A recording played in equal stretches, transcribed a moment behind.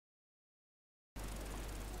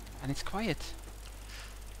and it's quiet.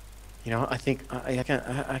 You know, I think I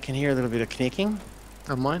can hear a little bit of knicking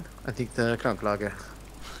of mine. I think the kranklager.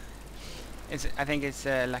 I think it's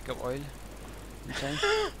lack of oil. Okay.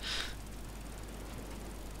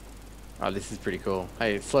 Oh, this is pretty cool.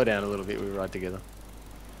 Hey, slow down a little bit. We ride together.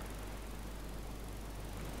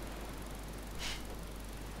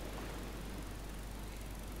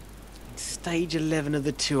 Stage 11 of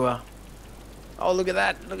the tour. Oh, look at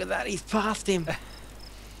that. Look at that. He's past him.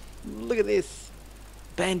 Look at this.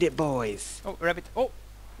 Bandit boys. Oh, rabbit. Oh,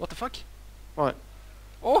 what the fuck? What?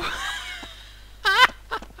 Oh,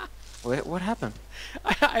 What happened?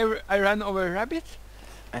 I ran over a rabbit.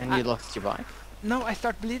 And you lost your bike? No, I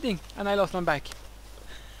start bleeding and I lost my bike.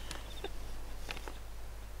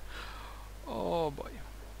 Oh boy.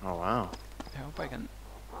 Oh, wow. I hope I can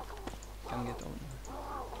get over.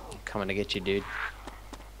 Coming to get you, dude.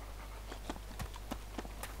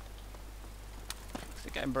 Looks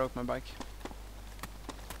like I broke my bike.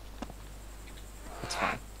 That's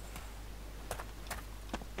fine.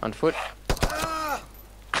 On foot.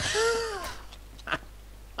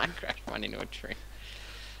 I crashed one into a tree.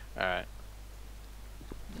 Alright.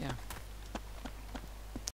 Yeah.